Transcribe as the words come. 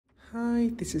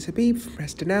Hi, this is Habib from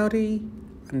Preston Audi,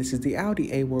 and this is the Audi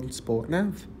A1 Sport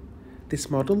Nav. This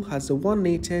model has a 1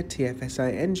 litre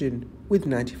TFSI engine with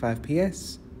 95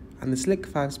 PS and the slick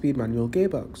 5-speed manual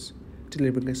gearbox,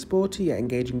 delivering a sporty yet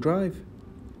engaging drive.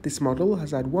 This model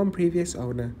has had one previous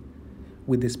owner.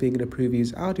 With this being an approved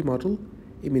used Audi model,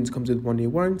 it means it comes with 1 year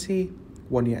warranty,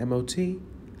 1 year MOT,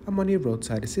 and 1 year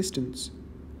roadside assistance.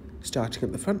 Starting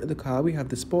at the front of the car, we have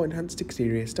the sport enhanced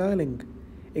exterior styling,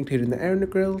 including the aeronet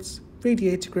grills,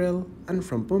 radiator grille and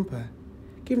front bumper,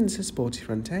 giving this a sporty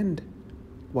front end.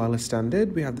 While as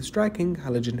standard, we have the striking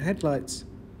halogen headlights,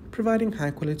 providing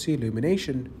high quality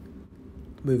illumination.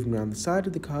 Moving around the side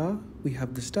of the car, we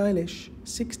have the stylish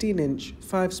 16-inch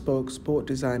 5-spoke sport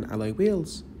design alloy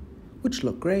wheels, which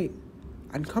look great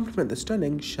and complement the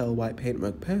stunning shell white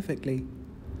paintwork perfectly.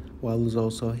 While there's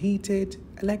also heated,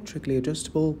 electrically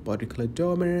adjustable body coloured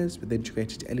door mirrors with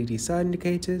integrated LED side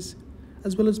indicators,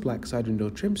 as well as black side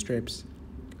window trim strips,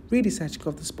 really setting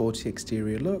off the sporty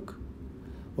exterior look.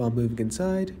 While moving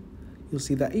inside, you'll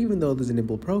see that even though there's a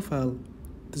nimble profile,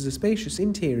 there's a spacious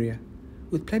interior,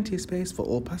 with plenty of space for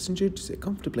all passengers to sit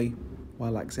comfortably,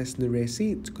 while accessing the rear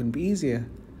seats couldn't be easier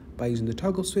by using the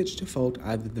toggle switch to fold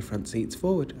either of the front seats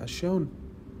forward as shown.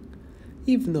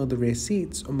 Even though the rear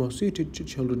seats are more suited to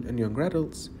children and younger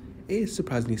adults, it is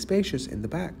surprisingly spacious in the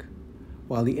back,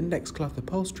 while the index cloth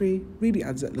upholstery really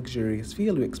adds that luxurious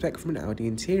feel you expect from an Audi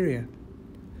interior.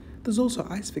 There's also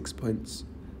ISOFIX points,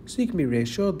 so you can be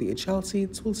reassured that your child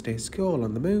seats will stay secure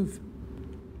on the move.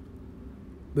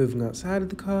 Moving outside of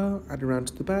the car and around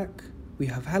to the back, we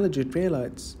have halogen rear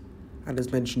lights, and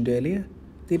as mentioned earlier,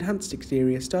 the enhanced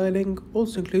exterior styling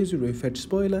also includes a roof edge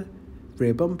spoiler,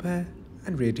 rear bumper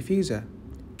and rear diffuser,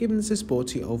 giving this a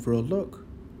sporty overall look.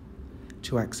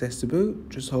 To access the boot,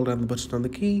 just hold down the button on the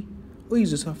key or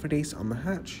use a soft release on the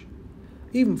hatch.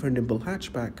 Even for a nimble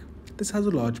hatchback, this has a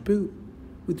large boot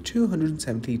with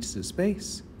 270 litres of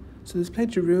space, so there's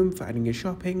plenty of room for adding your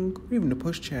shopping or even a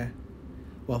pushchair,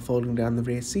 while folding down the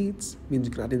rear seats means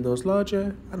you can add in those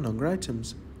larger and longer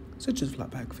items, such as flat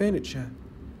pack furniture,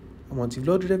 and once you've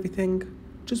loaded everything,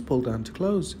 just pull down to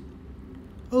close.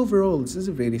 Overall, this is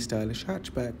a really stylish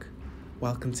hatchback.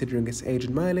 While considering its age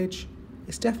and mileage,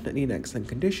 it's definitely in excellent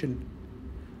condition.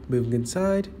 Moving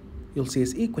inside, you'll see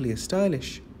it's equally as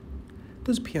stylish.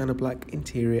 There's piano black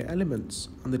interior elements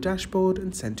on the dashboard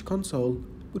and centre console,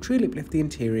 which really uplift the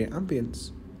interior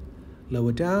ambience.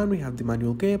 Lower down we have the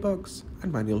manual gearbox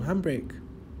and manual handbrake.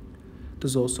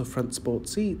 There's also front sport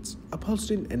seats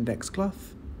upholstered in index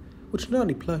cloth, which are not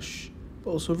only plush,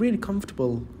 but also really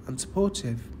comfortable and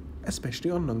supportive,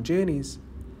 especially on long journeys,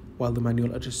 while the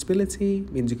manual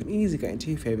adjustability means you can easily get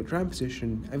into your favourite driving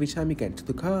position every time you get into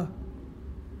the car.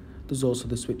 There's also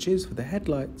the switches for the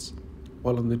headlights,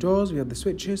 while on the doors we have the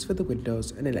switches for the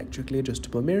windows and electrically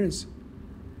adjustable mirrors.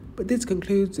 But this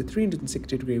concludes the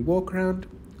 360-degree walk around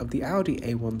of the Audi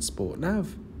A1 Sport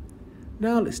Nav.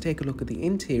 Now let's take a look at the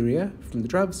interior from the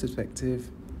driver's perspective.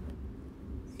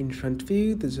 In front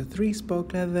view, there's a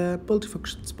 3-spoke leather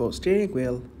multifunction sport steering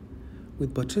wheel,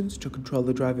 with buttons to control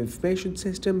the driver information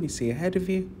system you see ahead of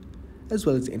you, as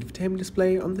well as the infotainment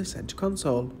display on the centre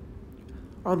console.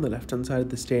 On the left hand side of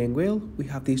the steering wheel, we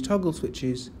have these toggle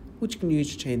switches, which you can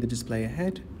use to change the display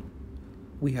ahead.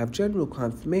 We have general car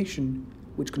information,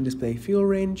 which can display fuel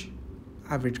range,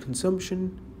 average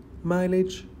consumption,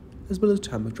 mileage, as well as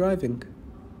time of driving.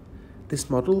 This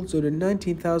model is only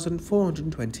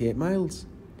 19,428 miles,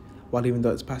 while even though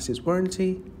it's past its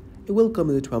warranty, it will come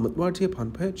with a 12-month warranty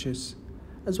upon purchase,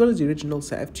 as well as the original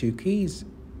set of 2 keys.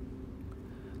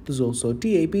 There's also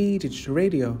DAB digital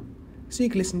radio, so you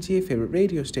can listen to your favourite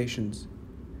radio stations,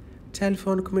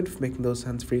 telephone equipment for making those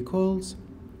hands-free calls,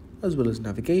 as well as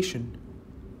navigation.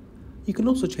 You can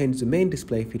also change the main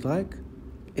display if you'd like.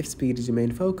 If speed is your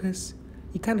main focus,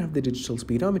 you can have the digital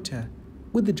speedometer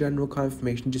with the general car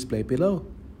information display below,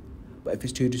 but if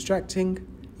it's too distracting,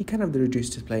 you can have the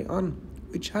reduced display on,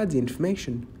 which hides the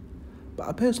information. But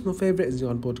our personal favourite is the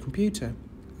onboard computer,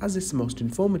 as it's the most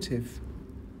informative.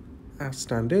 As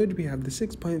standard, we have the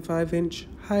 6.5-inch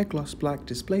high gloss black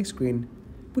display screen,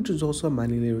 which is also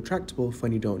manually retractable for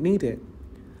when you don't need it,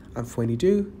 and for when you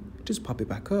do, just pop it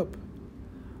back up.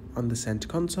 On the centre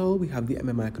console, we have the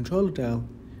MMI controller dial,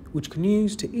 which you can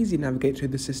use to easily navigate through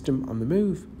the system on the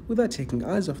move without taking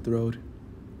eyes off the road.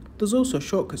 There's also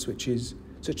shortcut switches,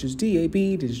 such as DAB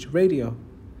digital radio,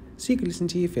 so you can listen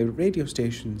to your favourite radio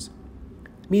stations,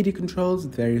 media controls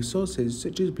with various sources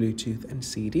such as Bluetooth and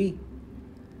CD,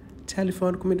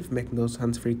 telephone equipment for making those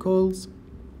hands-free calls,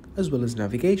 as well as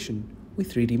navigation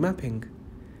with 3D mapping,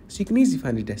 so you can easily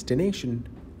find a destination.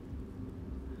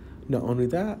 Not only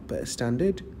that, but as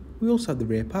standard, we also have the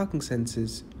rear parking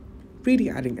sensors, really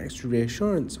adding extra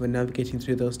reassurance when navigating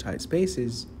through those tight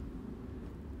spaces.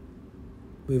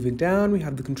 Moving down, we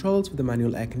have the controls for the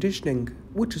manual air conditioning,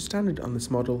 which is standard on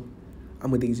this model,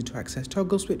 and with easy to access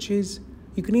toggle switches,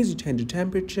 you can easily change the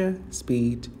temperature,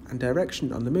 speed and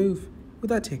direction on the move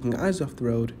without taking your eyes off the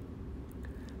road.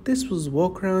 This was a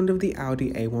walk around of the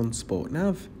Audi A1 Sport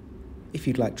Nav. If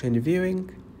you'd like trainer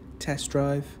viewing, test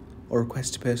drive or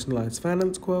request a personalised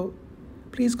finance quote,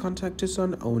 please contact us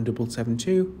on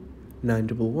 0772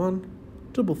 911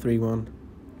 331.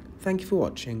 Thank you for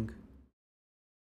watching.